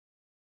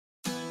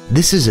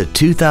This is a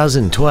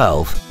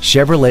 2012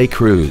 Chevrolet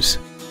Cruze.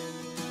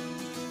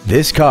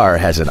 This car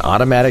has an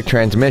automatic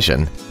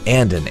transmission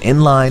and an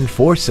inline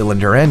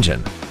 4-cylinder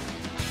engine.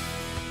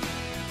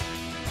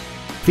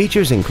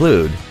 Features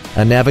include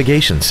a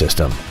navigation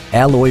system,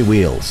 alloy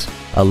wheels,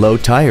 a low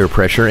tire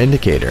pressure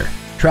indicator,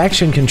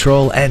 traction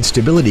control and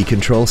stability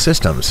control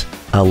systems,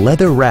 a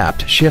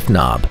leather-wrapped shift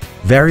knob,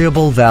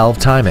 variable valve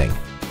timing,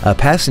 a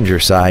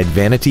passenger side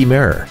vanity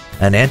mirror,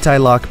 an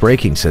anti-lock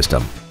braking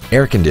system,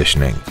 air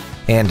conditioning,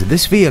 and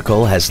this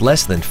vehicle has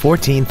less than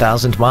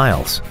 14,000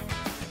 miles.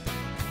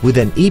 With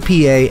an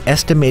EPA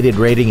estimated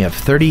rating of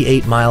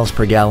 38 miles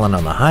per gallon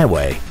on the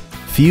highway,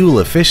 fuel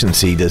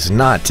efficiency does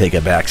not take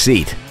a back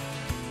seat.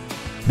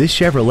 This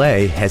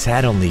Chevrolet has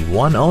had only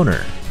one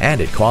owner and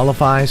it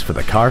qualifies for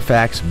the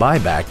Carfax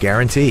buyback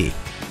guarantee.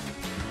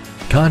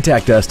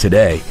 Contact us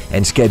today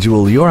and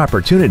schedule your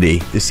opportunity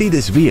to see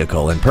this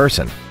vehicle in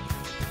person.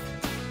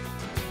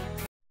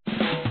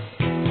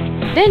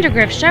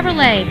 Vandergriff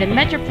Chevrolet, the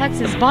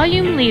Metroplex's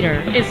volume leader,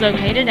 is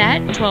located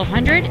at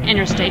 1200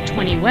 Interstate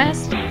 20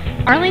 West,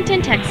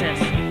 Arlington, Texas,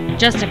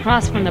 just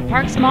across from the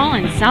Parks Mall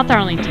in South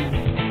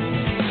Arlington.